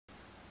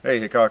Hey,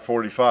 Hickok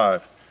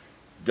 45.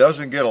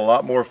 Doesn't get a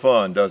lot more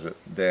fun, does it,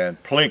 than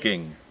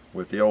plinking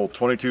with the old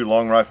 22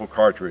 long rifle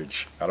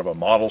cartridge out of a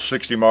Model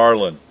 60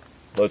 Marlin.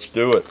 Let's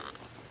do it.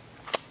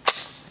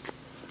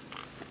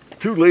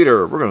 2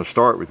 liter. We're going to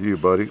start with you,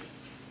 buddy.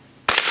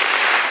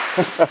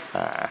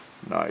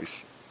 Nice.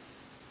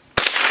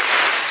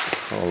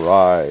 All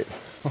right.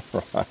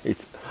 All right.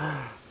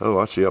 Oh,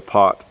 I see a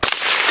pot.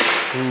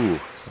 Ooh,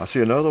 I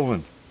see another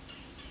one.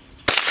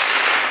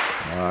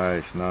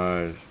 Nice,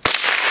 nice.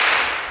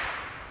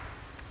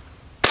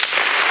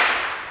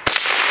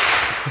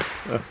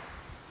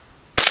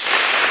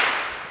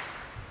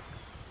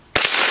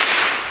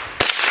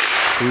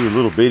 Ooh,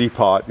 little bitty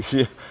pot. You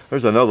see,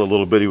 there's another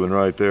little bitty one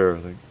right there, I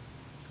think.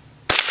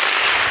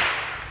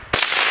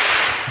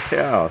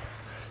 Yeah,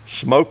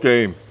 smoked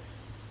him.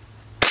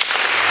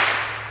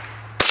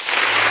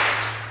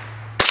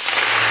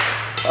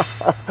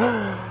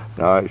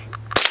 Nice.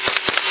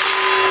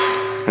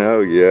 Oh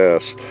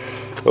yes.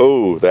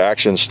 Oh, the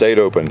action stayed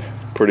open.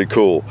 Pretty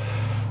cool.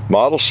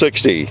 Model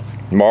 60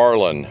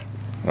 Marlin.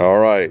 All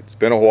right, it's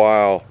been a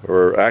while,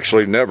 or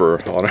actually never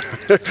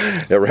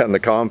never had in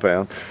the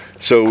compound.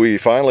 So we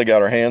finally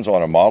got our hands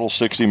on a Model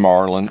 60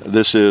 Marlin.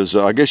 This is,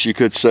 I guess you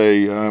could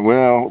say,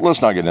 well,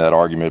 let's not get into that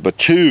argument, but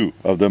 2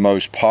 of the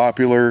most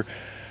popular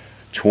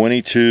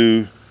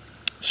 22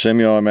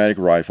 semi-automatic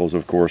rifles,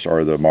 of course,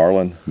 are the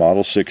Marlin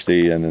Model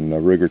 60 and then the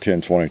Ruger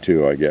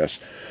 1022, I guess.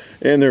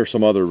 And there are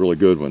some other really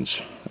good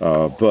ones,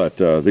 but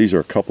these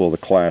are a couple of the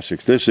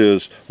classics. This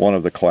is one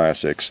of the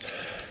classics.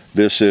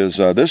 This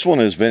one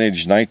is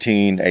vintage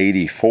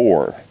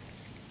 1984.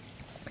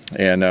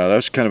 And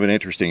that's kind of an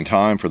interesting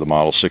time for the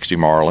Model 60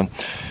 Marlin,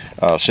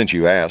 since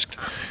you asked.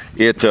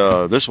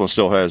 This one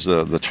still has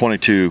the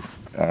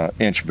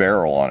 22-inch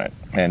barrel on it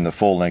and the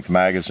full-length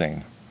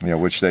magazine,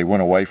 which they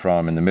went away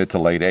from in the mid to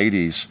late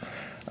 80s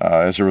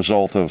as a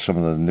result of some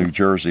of the New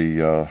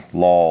Jersey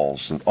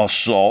laws,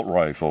 assault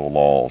rifle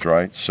laws,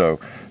 right? So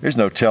there's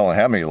no telling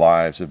how many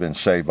lives have been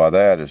saved by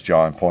that, as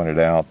John pointed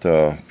out,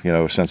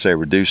 since they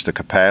reduced the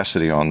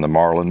capacity on the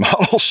Marlin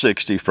Model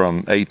 60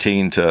 from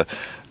 18 to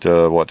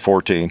what,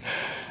 14.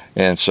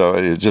 And so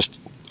it's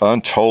just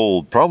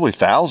untold, probably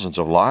thousands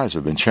of lives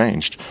have been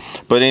changed.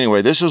 But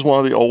anyway, this is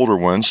one of the older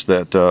ones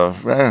that,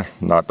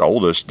 not the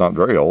oldest, not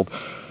very old,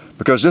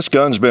 because this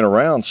gun's been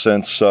around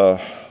since, well,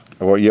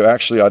 I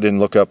didn't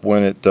look up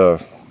when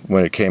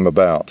it came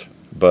about,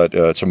 but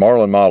it's a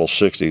Marlin Model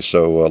 60,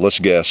 so let's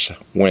guess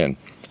when.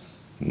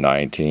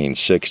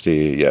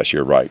 1960, yes,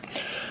 you're right.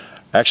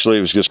 Actually,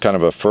 it was just kind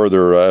of a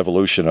further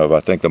evolution of,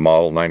 I think, the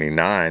Model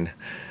 99.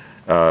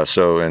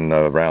 So in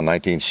around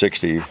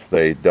 1960,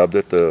 they dubbed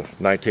it the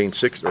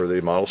 1960 or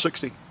the Model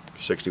 60,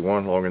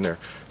 61 along in there.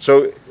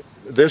 So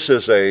this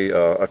is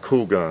a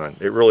cool gun.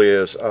 It really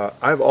is.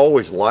 I've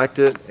always liked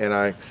it, and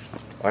I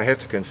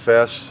have to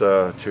confess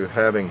to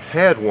having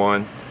had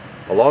one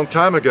a long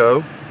time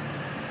ago.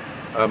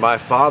 My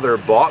father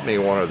bought me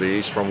one of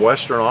these from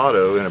Western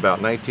Auto in about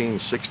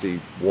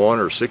 1961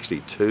 or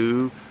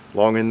 62,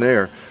 along in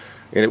there,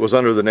 and it was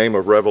under the name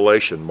of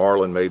Revelation.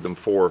 Marlin made them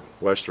for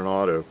Western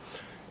Auto.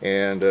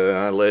 And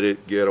I let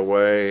it get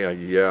away.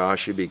 Yeah, I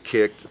should be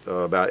kicked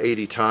about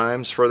 80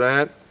 times for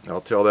that. I'll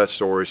tell that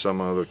story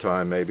some other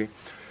time maybe.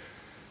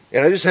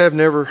 And I just have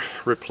never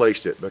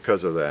replaced it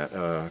because of that,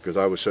 because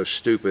I was so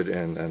stupid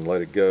and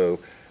let it go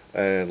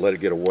and let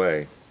it get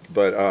away.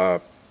 But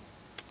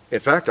in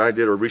fact, I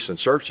did a recent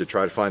search to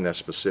try to find that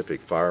specific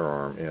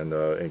firearm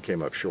and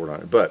came up short on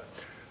it. But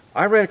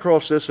I ran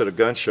across this at a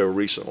gun show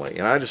recently,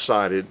 and I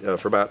decided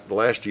for about the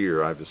last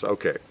year, I just,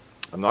 okay,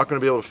 I'm not going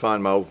to be able to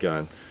find my old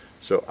gun.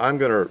 So I'm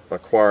going to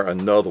acquire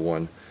another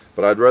one,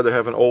 but I'd rather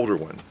have an older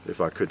one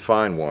if I could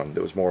find one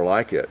that was more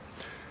like it.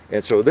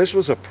 And so this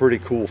was a pretty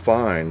cool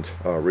find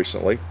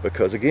recently,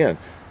 because again,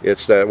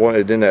 it's that one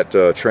in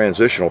that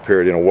transitional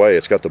period in a way.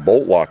 It's got the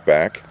bolt lock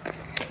back.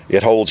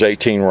 It holds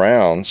 18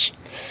 rounds,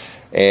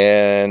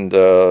 and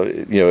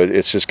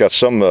it's just got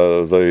some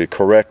of the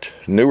correct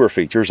newer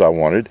features I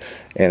wanted,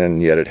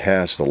 and yet it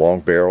has the long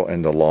barrel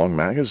and the long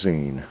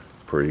magazine.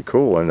 Pretty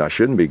cool, and I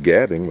shouldn't be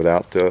gabbing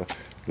without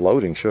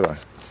loading, should I?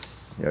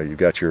 You've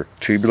got your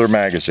tubular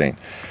magazine.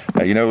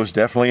 Now, it was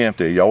definitely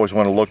empty. You always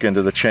want to look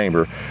into the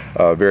chamber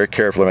very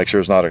carefully, make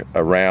sure it's not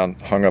a round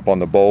hung up on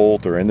the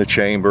bolt or in the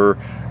chamber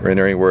or in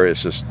there anywhere.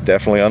 It's just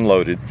definitely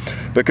unloaded.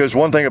 Because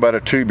one thing about a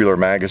tubular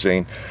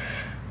magazine,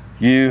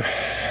 and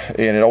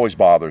it always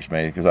bothers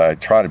me because I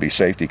try to be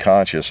safety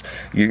conscious,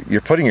 you're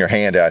putting your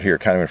hand out here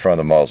kind of in front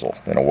of the muzzle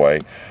in a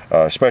way,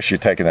 especially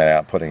taking that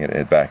out, putting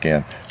it back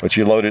in. But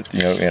you load it,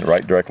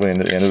 right directly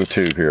into the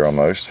tube here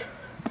almost.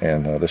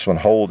 And this one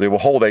will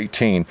hold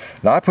 18.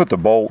 Now I put the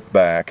bolt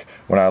back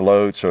when I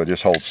load, so it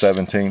just holds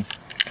 17.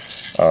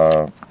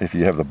 If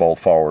you have the bolt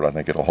forward, I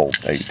think it'll hold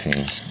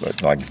 18.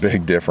 But like,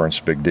 big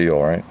difference, big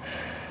deal, right?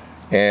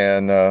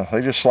 And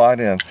they just slide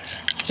in.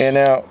 And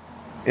now,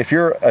 if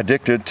you're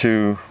addicted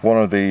to one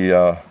of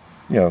the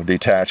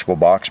detachable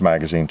box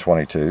magazine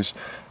 22s,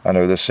 I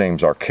know this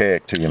seems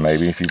archaic to you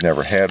maybe if you've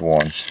never had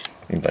one.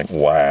 You think,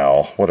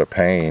 wow, what a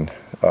pain.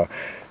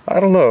 I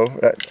don't know.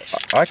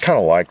 I kind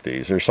of like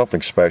these. There's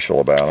something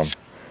special about them.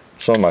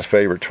 Some of my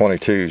favorite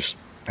 22s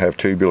have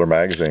tubular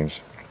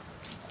magazines.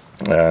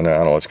 And I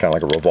don't know, it's kind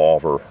of like a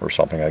revolver or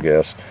something, I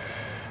guess.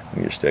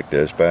 You stick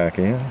this back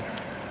in.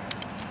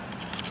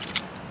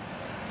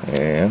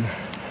 And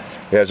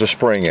it has a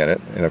spring in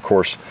it. And of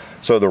course,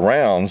 so the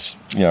rounds,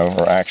 you know,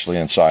 are actually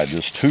inside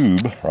this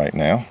tube right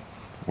now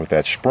with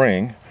that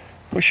spring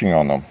pushing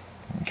on them.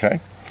 Okay.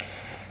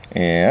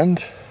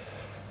 And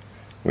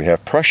we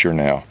have pressure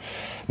now.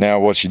 Now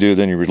what you do,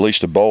 then you release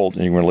the bolt,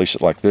 and you can release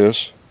it like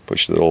this.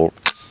 Push the little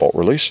bolt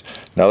release.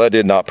 Now that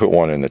did not put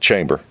one in the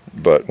chamber,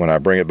 but when I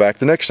bring it back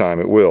the next time,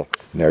 it will.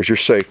 And there's your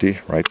safety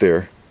right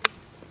there.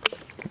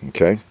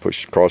 Okay,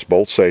 push cross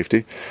bolt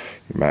safety,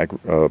 mag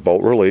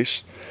bolt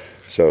release.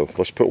 So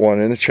let's put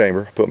one in the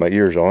chamber. Put my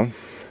ears on.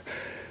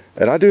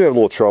 And I do have a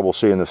little trouble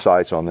seeing the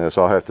sights on this.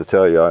 I'll have to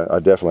tell you, I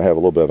definitely have a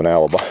little bit of an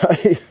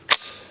alibi.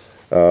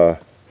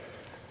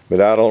 But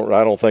I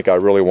don't think I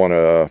really want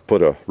to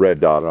put a red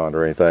dot on it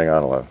or anything. I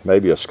don't know.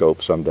 Maybe a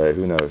scope someday.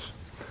 Who knows?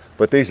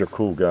 But these are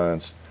cool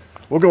guns.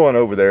 We'll go on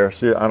over there.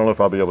 See, I don't know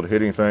if I'll be able to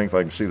hit anything, if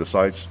I can see the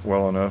sights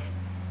well enough.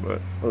 But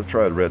let's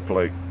try the red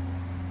plate.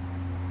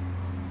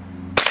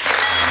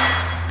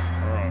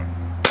 All right.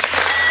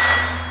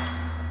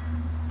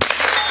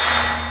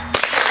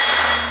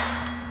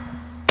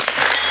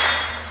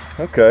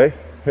 Okay,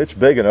 it's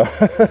big enough.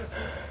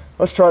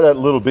 Let's try that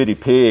little bitty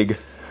pig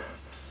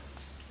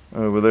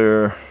over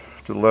there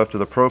to the left of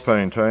the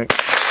propane tank.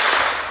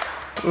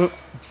 Oop,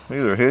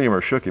 either hit him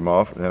or shook him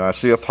off. And I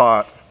see a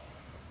pot,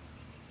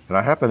 and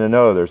I happen to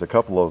know there's a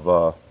couple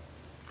of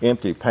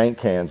empty paint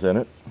cans in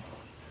it.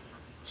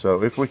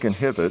 So if we can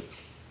hit it,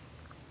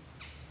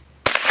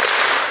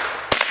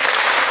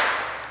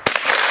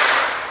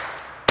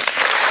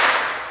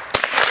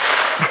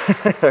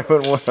 that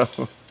went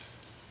well.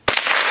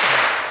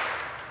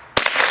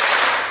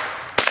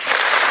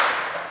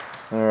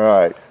 All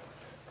right,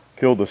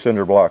 killed the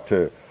cinder block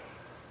too.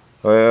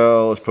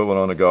 Well, let's put one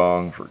on the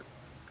gong for.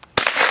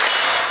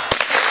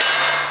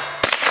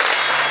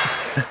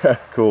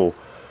 Cool.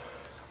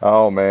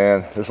 Oh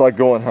man, it's like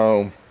going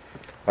home.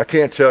 I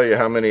can't tell you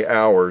how many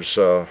hours.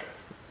 You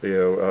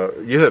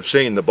have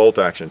seen the bolt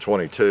action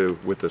 22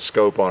 with the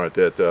scope on it.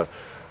 That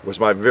was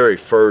my very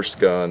first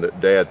gun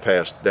that Dad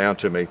passed down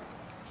to me.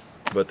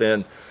 But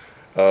then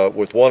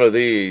with one of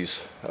these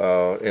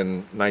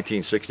in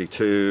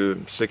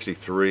 1962,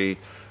 63,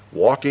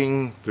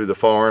 walking through the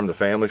farm, the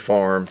family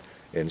farm,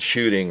 and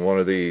shooting one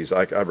of these,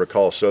 I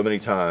recall so many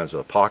times,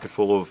 a pocket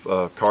full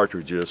of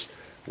cartridges,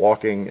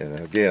 walking, and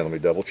again, let me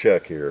double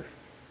check here.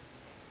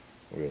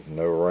 We have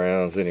no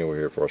rounds anywhere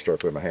here before I start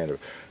putting my hand up.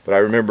 But I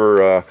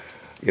remember,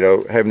 you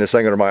know, having this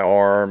thing under my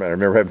arm, and I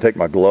remember having to take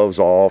my gloves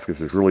off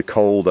because it was really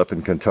cold up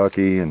in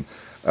Kentucky, and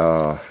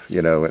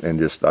you know, and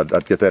just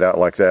I'd get that out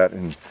like that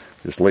and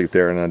just leave it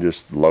there, and I'd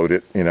just load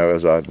it, you know,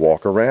 as I'd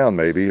walk around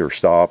maybe, or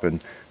stop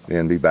and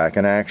then be back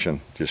in action,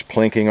 just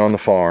plinking on the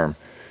farm,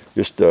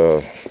 just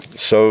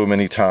so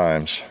many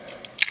times.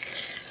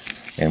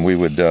 And we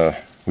would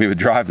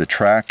drive the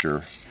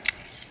tractor,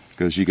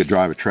 because you could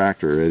drive a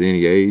tractor at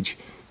any age.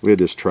 We had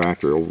this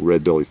tractor, old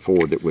red belly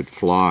Ford, that would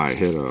fly. It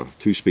had a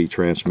 2-speed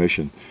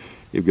transmission.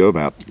 It'd go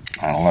about,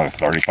 I don't know,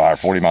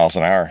 35, 40 miles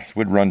an hour.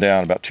 We'd run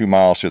down about 2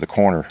 miles to the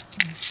corner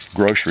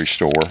grocery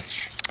store.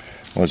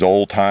 It was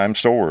old-time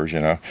stores, you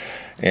know,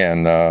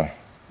 and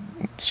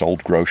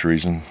sold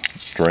groceries and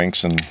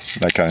drinks and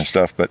that kind of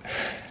stuff. But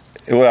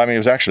it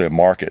was actually a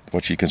market,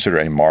 what you consider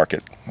a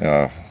market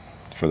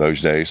for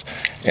those days.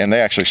 And they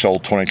actually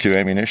sold 22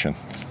 ammunition.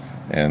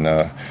 And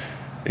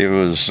it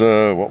was,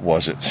 what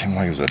was it? It seemed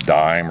like it was a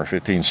dime or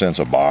 15 cents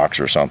a box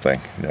or something.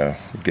 You know,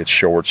 you get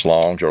shorts,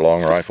 longs, or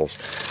long rifles.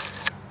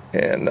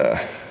 And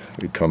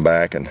we'd come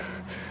back and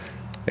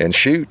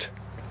shoot.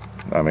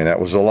 I mean,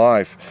 that was the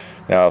life.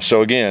 Now,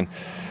 so again,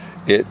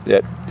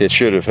 it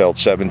should have held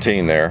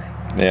 17 there.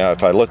 Now,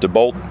 if I let the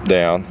bolt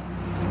down,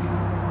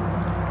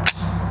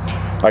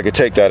 I could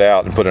take that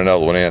out and put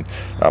another one in.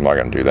 I'm not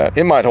going to do that.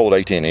 It might hold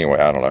 18 anyway.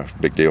 I don't know.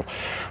 Big deal.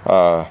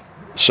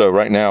 So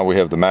right now we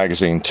have the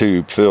magazine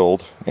tube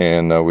filled,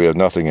 and we have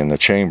nothing in the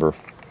chamber.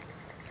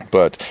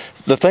 But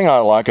the thing I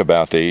like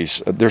about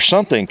these, there's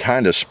something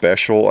kind of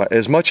special.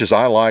 As much as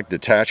I like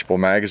detachable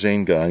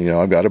magazine gun, you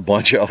know, I've got a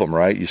bunch of them,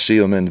 right? You see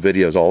them in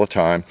videos all the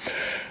time.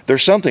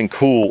 There's something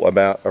cool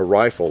about a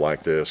rifle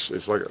like this.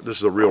 It's like, this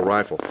is a real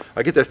rifle.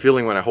 I get that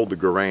feeling when I hold the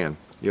Garand.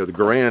 You know, the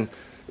Garand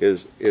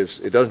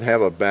it doesn't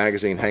have a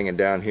magazine hanging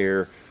down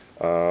here.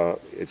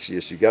 It's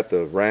just, you got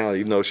the round,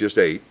 even though it's just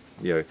 8,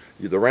 you know,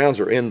 the rounds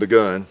are in the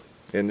gun,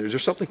 and there's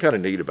just something kind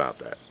of neat about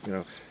that, you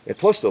know. And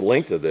plus the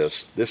length of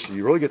this,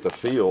 you really get the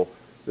feel,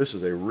 this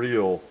is a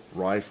real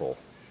rifle.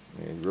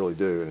 I mean, you really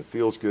do, and it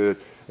feels good.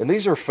 And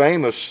these are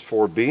famous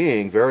for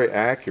being very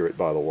accurate,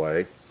 by the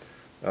way.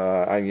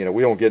 You know,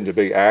 we don't get into a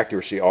big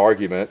accuracy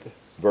argument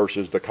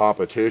versus the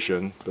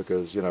competition,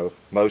 because, you know,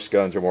 most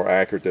guns are more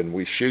accurate than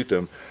we shoot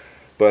them.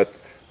 But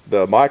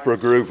the micro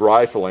groove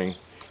rifling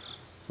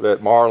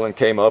that Marlin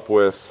came up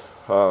with,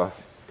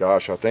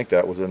 gosh, I think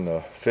that was in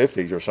the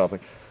 50s or something.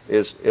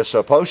 is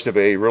supposed to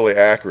be really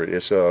accurate.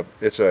 It's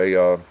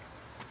a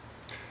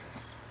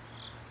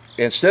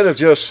instead of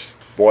just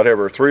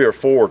whatever 3 or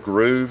 4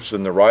 grooves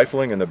in the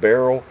rifling and the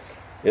barrel,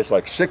 it's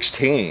like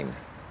 16,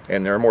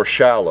 and they're more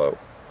shallow.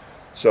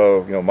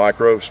 So, you know,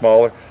 micro,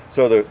 smaller.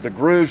 So the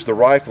grooves, the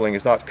rifling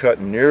is not cut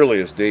nearly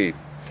as deep,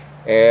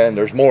 and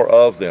there's more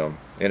of them.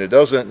 And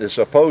it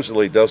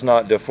supposedly does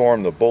not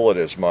deform the bullet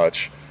as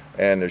much,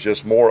 and there's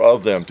just more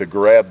of them to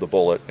grab the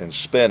bullet and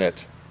spin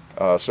it.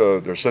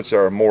 So since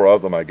there are more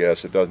of them, I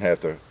guess, it doesn't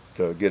have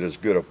to get as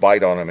good a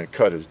bite on them and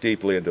cut as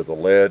deeply into the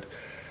lead.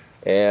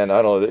 And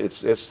I don't know,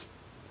 it's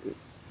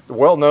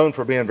well known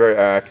for being very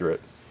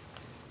accurate.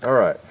 All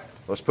right,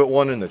 let's put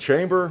one in the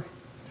chamber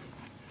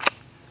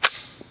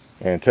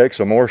and take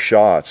some more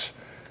shots.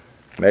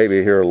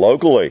 Maybe here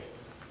locally,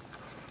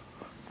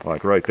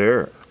 like right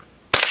there.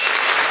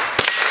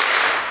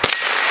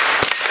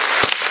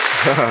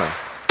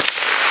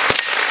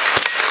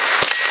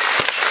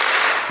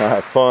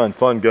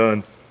 Fun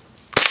gun.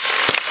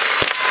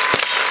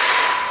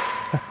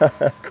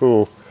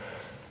 Cool.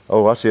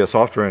 Oh, I see a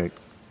soft drink.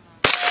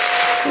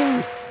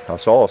 I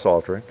saw a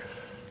soft drink.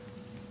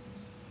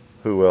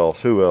 Who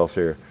else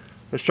here?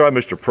 Let's try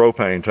Mr.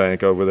 Propane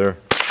Tank over there.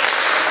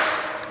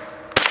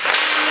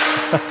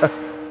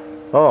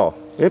 Oh,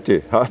 empty.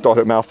 I thought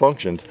it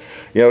malfunctioned.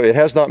 You know, it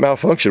has not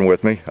malfunctioned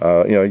with me.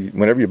 You know,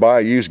 whenever you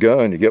buy a used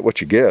gun, you get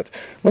what you get.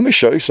 Let me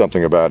show you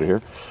something about it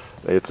here.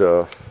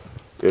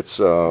 It's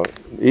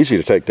easy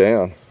to take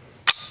down.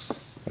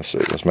 Let's see.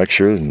 Let's make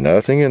sure there's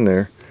nothing in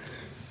there.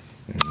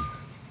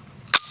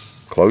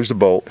 Close the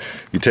bolt.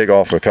 You take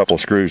off a couple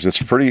of screws.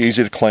 It's pretty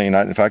easy to clean.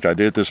 In fact, I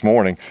did it this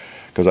morning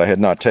because I had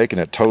not taken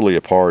it totally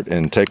apart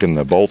and taken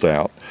the bolt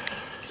out.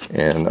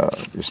 And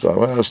just thought,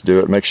 well, let's do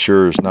it. Make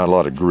sure there's not a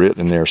lot of grit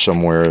in there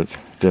somewhere. It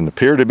didn't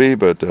appear to be,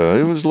 but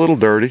it was a little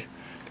dirty.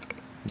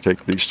 You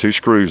take these 2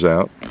 screws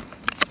out,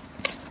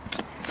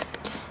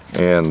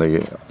 and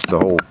the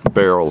whole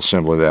barrel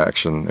assembly, the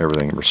action,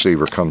 everything, the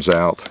receiver comes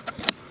out.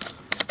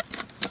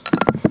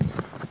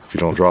 If you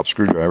don't drop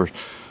screwdrivers,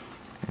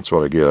 that's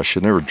what I get. I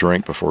should never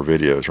drink before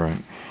videos, right?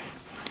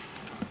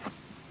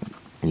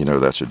 You know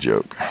that's a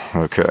joke.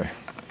 Okay,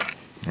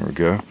 there we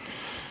go.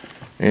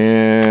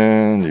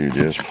 And you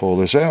just pull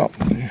this out.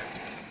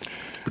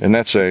 And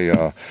that's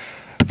I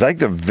think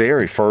the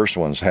very first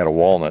ones had a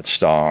walnut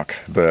stock,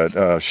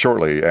 but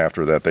shortly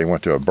after that they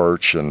went to a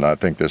birch, and I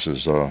think this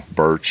is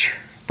birch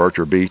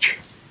or beech.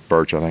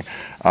 Birch, I think.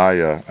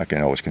 I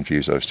can always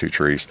confuse those 2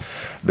 trees.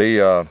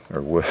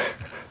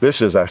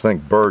 This is, I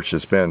think, birch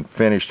that's been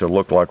finished to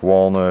look like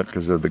walnut,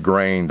 because the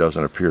grain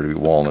doesn't appear to be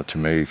walnut to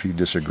me. If you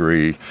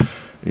disagree,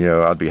 you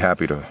know, I'd be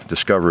happy to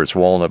discover it's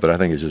walnut, but I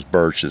think it's just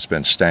birch that's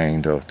been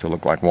stained to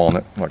look like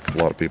walnut, like a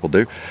lot of people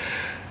do.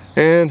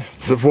 And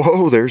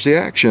whoa, there's the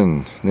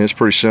action. And it's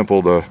pretty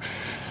simple to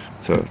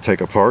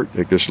take apart.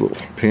 Take this little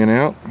pin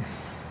out,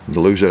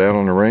 lose it out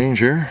on the range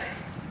here.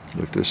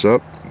 Lift this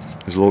up.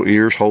 His little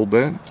ears hold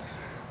that.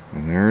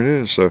 And there it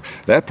is. So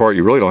that part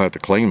you really don't have to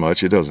clean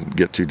much. It doesn't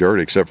get too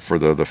dirty, except for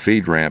the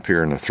feed ramp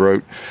here in the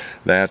throat.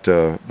 That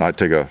I'd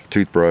take a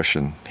toothbrush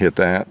and hit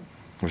that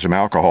with some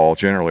alcohol,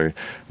 generally,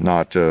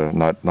 not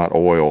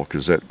oil,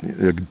 because that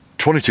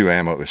 22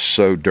 ammo is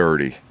so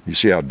dirty. You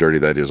see how dirty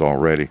that is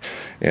already,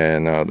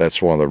 and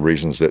that's one of the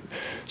reasons that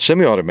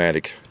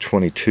semi-automatic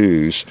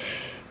 22s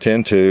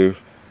tend to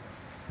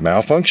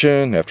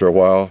malfunction after a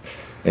while.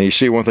 And you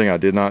see, one thing I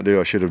did not do,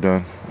 I should have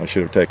done, I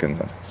should have taken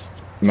the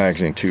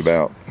magazine tube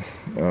out.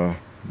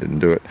 Didn't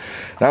do it.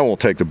 Now I won't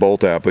take the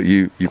bolt out, but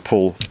you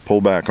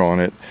pull back on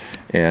it,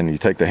 and you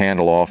take the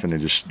handle off, and then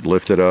just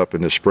lift it up,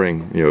 and the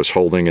spring, you know, is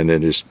holding, and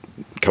then it just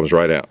comes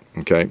right out.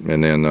 Okay,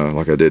 and then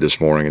like I did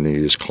this morning, and then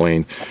you just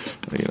clean.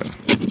 You know,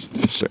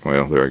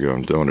 well, there I go.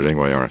 I'm doing it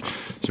anyway. All right.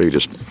 So you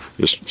just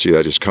see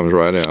that just comes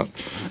right out,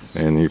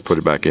 and you put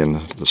it back in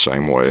the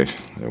same way.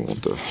 It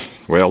won't.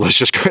 Well, let's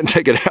just go ahead and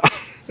take it out.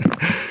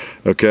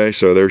 Okay,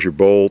 so there's your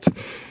bolt,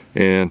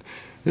 and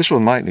this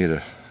one might need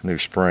a new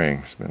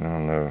spring. I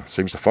don't know, it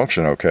seems to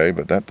function okay,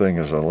 but that thing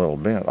is a little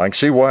bent. I can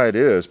see why it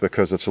is,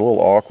 because it's a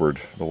little awkward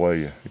the way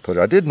you put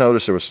it. I did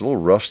notice there was a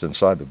little rust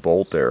inside the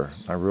bolt there.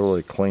 I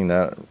really cleaned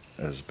that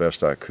as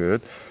best I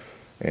could,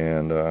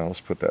 and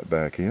let's put that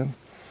back in.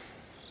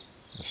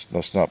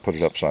 Let's not put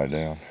it upside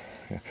down.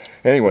 Yeah.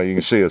 Anyway, you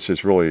can see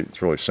it's really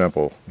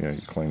simple. You know,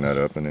 you clean that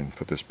up and then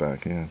put this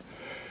back in.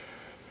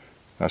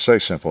 I say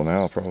simple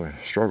now, I'll probably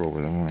struggle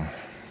with it.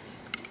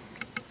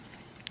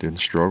 Didn't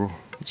struggle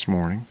this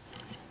morning.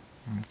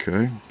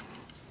 Okay. I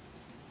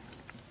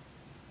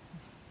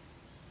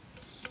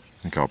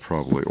think I'll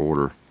probably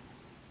order.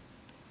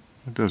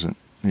 It doesn't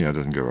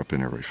go up in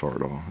there very far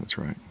at all. That's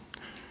right.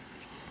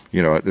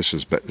 You know, this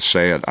is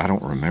sad. I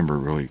don't remember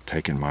really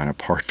taking mine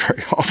apart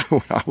very often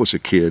when I was a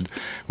kid,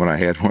 when I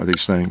had one of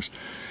these things.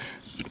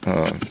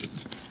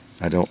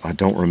 I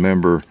don't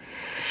remember.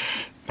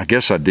 I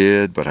guess I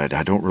did, but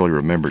I don't really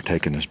remember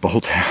taking this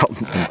bolt out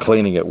and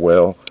cleaning it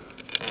well.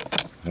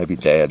 Maybe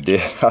Dad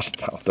did,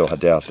 though I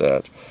doubt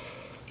that.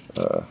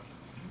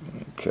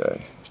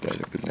 Okay, stay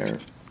up in there.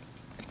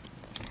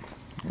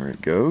 There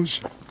it goes.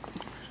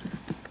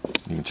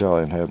 You can tell I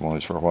haven't had one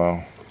of these for a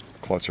while.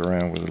 Klutz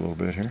around with it a little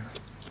bit here.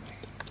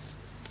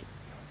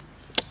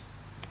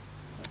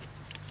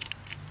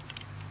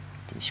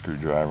 Do a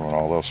screwdriver when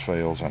all else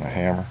fails on a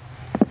hammer.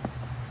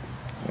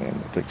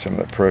 And take some of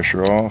that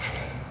pressure off.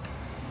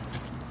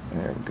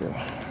 There we go.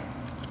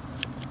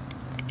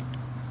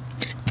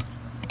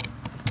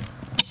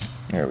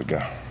 There we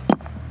go.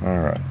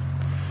 Alright.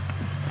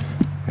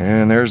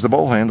 And there's the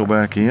bowl handle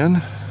back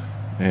in.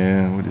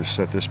 And we'll just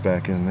set this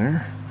back in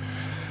there.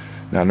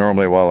 Now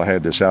normally while I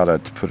had this out,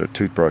 I'd put a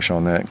toothbrush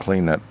on that and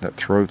clean that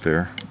throat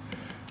there.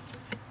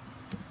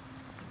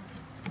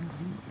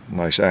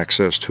 Nice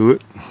access to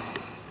it.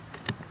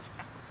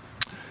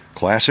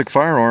 Classic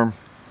firearm,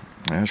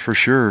 that's for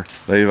sure.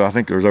 I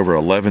think there's over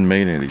 11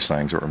 million of these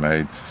things that were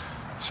made.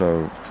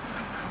 So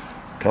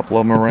a couple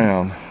of them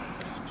around.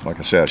 Like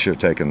I said, I should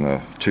have taken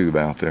the tube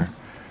out there.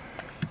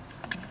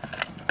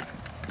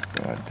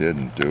 But I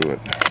didn't do it.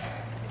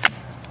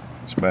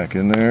 It's back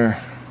in there.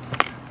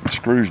 The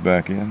screw's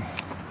back in.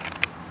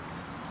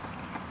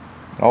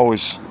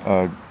 Always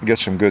get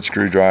some good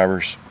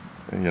screwdrivers.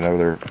 You know,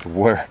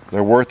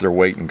 they're worth their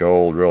weight in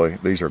gold, really.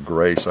 These are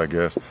Grace, I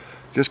guess.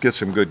 Just get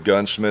some good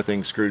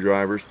gunsmithing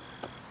screwdrivers.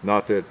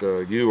 Not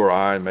that you or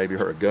I maybe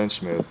are a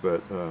gunsmith,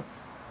 but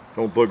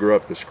don't booger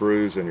up the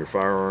screws in your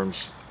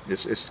firearms.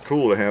 It's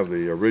cool to have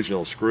the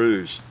original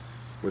screws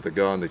with a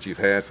gun that you've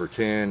had for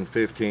 10,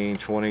 15,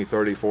 20,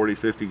 30, 40,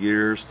 50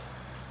 years.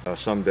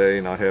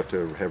 Someday not have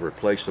to have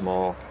replaced them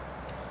all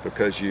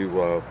because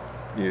you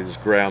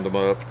just ground them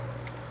up.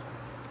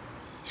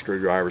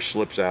 Screwdriver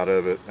slips out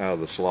of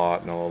the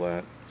slot and all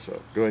that. So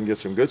go ahead and get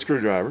some good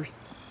screwdrivers.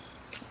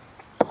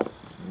 There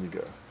you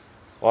go.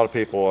 A lot of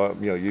people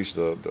use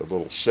the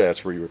little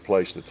sets where you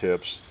replace the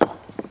tips. I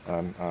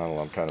don't know,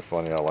 I'm kind of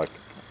funny. I like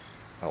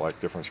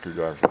different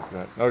screwdrivers like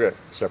that. Okay,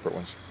 separate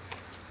ones.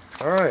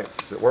 All right,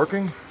 is it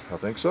working? I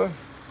think so.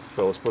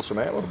 So let's put some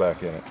antler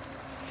back in it.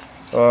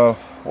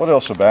 What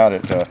else about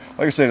it? Like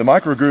I say, the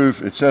micro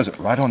groove, it says it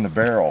right on the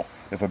barrel.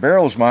 If a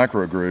barrel is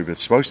micro groove,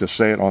 it's supposed to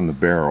say it on the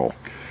barrel.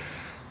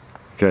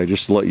 Okay,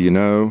 just to let you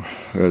know,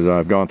 as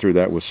I've gone through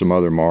that with some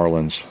other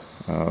Marlins.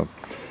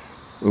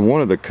 One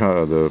of the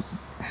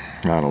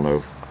I don't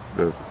know,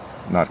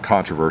 not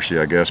controversy,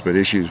 I guess, but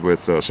issues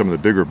with some of the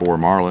bigger bore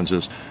Marlins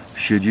is,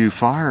 should you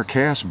fire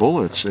cast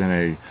bullets in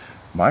a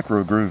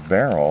micro groove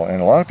barrel?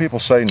 And a lot of people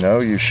say no,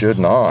 you should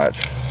not.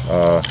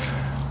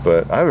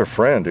 But I have a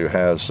friend who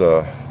has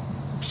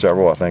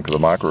several, I think, of the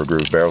micro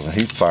groove barrels, and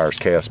he fires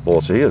cast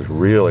bullets. He has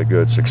really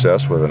good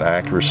success with an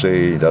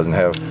accuracy. He doesn't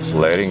have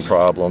leading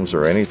problems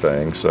or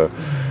anything. So,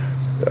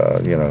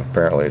 you know,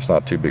 apparently it's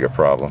not too big a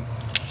problem.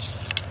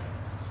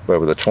 But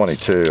with a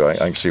 22, I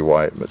can see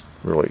why, but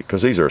really,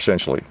 because these are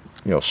essentially,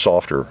 you know,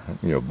 softer,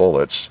 you know,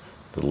 bullets.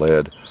 The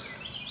lead,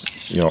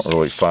 you don't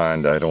really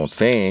find, I don't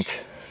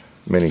think,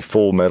 many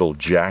full metal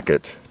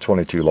jacket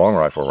 22 long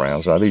rifle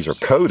rounds. Now these are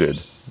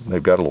coated.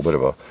 They've got a little bit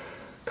of a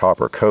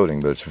copper coating,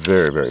 but it's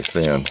very, very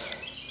thin.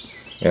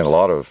 And a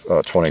lot of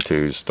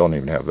 22s don't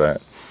even have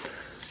that.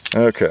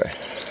 Okay.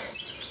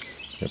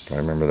 Yep, I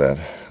remember that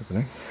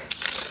happening.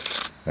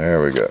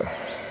 There we go.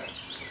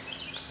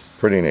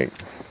 Pretty neat.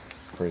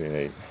 Pretty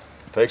neat.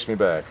 Takes me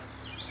back.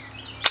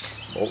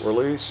 Bolt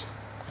release.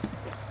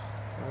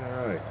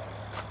 Alright.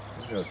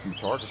 We've got a few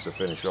targets to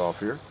finish off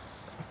here.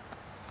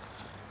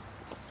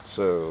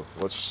 So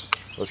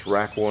let's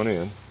rack one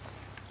in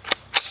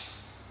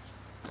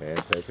and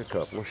take a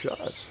couple of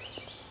shots.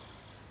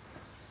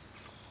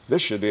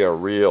 This should be a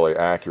really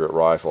accurate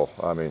rifle.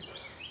 I mean,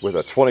 with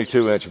a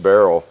 22-inch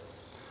barrel,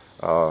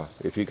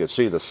 if you could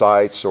see the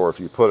sights, or if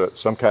you put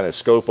some kind of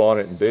scope on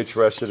it and bench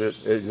rested it,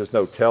 there's just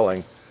no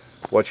telling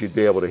what you'd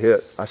be able to hit.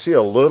 I see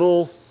a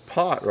little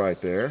pot right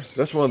there.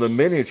 That's one of the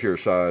miniature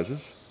sizes.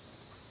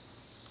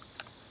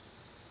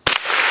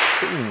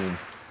 Boom.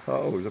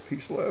 Oh, there's a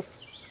piece left.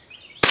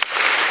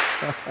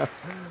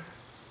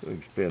 We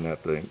can spin that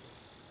thing.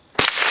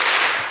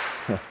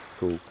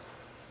 Cool.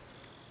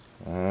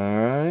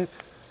 Alright.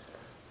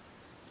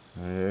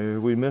 There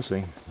we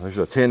missing. There's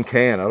a tin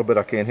can. I'll bet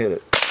I can't hit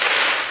it.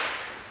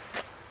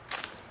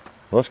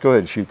 Let's go ahead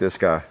and shoot this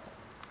guy.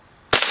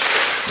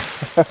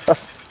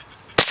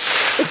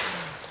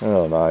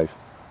 Oh, nice.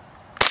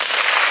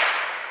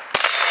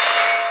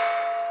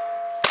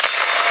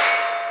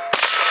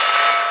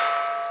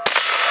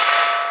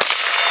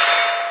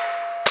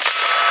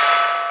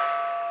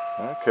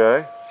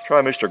 Okay, let's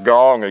try Mr.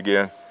 Gong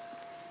again.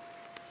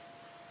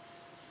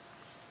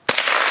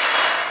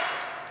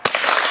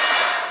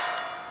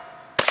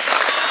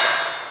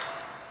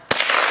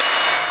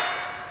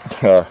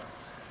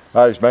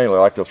 I just mainly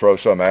like to throw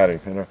some at him,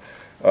 you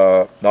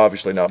know.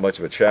 Obviously not much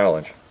of a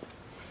challenge.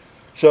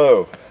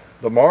 So,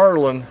 the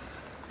Marlin,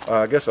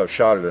 I guess I've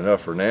shot it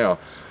enough for now.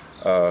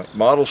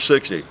 Model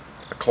 60,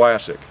 a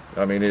classic.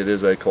 I mean, it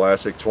is a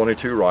classic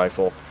 22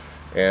 rifle,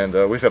 and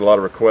we've had a lot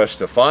of requests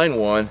to find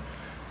one,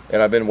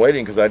 and I've been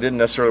waiting because I didn't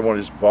necessarily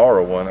want to just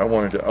borrow one. I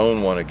wanted to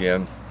own one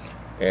again,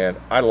 and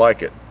I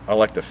like it. I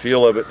like the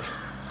feel of it,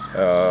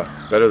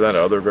 better than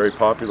other very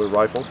popular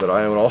rifle that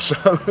I own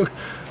also.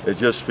 It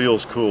just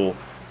feels cool.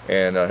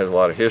 and has a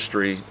lot of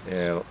history,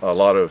 and a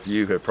lot of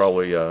you have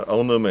probably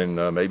owned them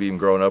and maybe even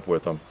grown up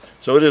with them.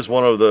 So it is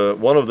one of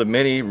the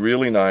many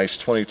really nice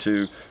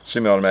 22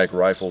 semi-automatic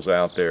rifles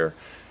out there.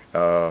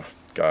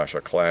 Gosh,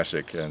 a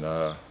classic, and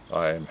I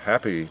am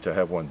happy to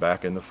have one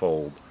back in the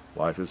fold.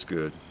 Life is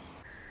good.